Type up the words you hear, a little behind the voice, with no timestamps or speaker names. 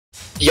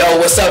Yo,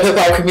 what's up, hip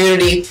hop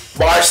community?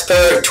 March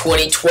 3rd,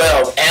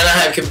 2012,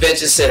 Anaheim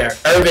Convention Center,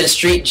 Urban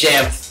Street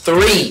Jam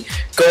 3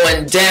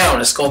 going down.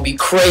 It's going to be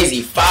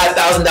crazy.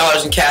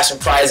 $5,000 in cash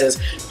and prizes,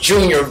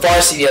 junior,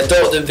 varsity,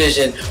 adult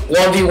division,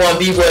 1v1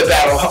 b-boy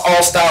battle,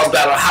 all styles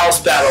battle,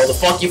 house battle, the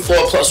Funky 4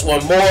 plus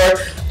one more.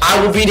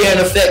 I will be there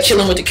in effect,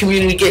 chilling with the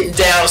community, getting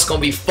down. It's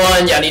going to be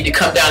fun. Y'all need to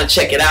come down and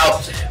check it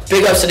out.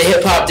 Big ups to the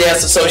Hip Hop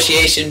Dance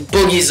Association,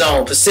 Boogie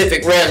Zone,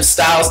 Pacific Rim,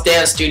 Styles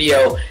Dance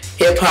Studio.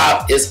 Hip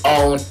hop is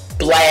on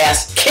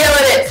blast, killing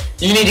it.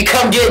 You need to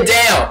come get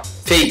down.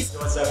 Peace.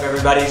 What's up,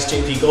 everybody? It's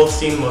JP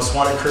Goldstein, Most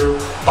Wanted Crew,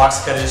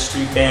 Box Cutters,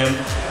 Street Fam,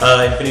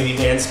 Infinity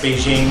Dance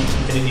Beijing,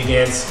 Infinity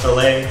Dance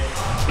LA,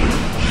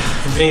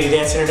 Infinity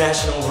Dance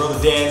International, World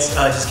of Dance.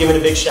 Just giving a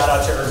big shout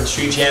out to Urban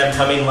Street Jam,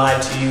 coming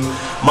live to you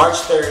March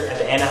 3rd at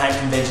the Anaheim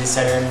Convention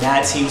Center.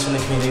 Mad teams from the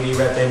community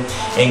repping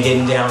and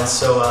getting down.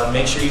 So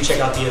make sure you check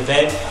out the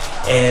event,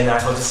 and I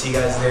hope to see you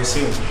guys there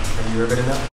soon. Are you urban enough?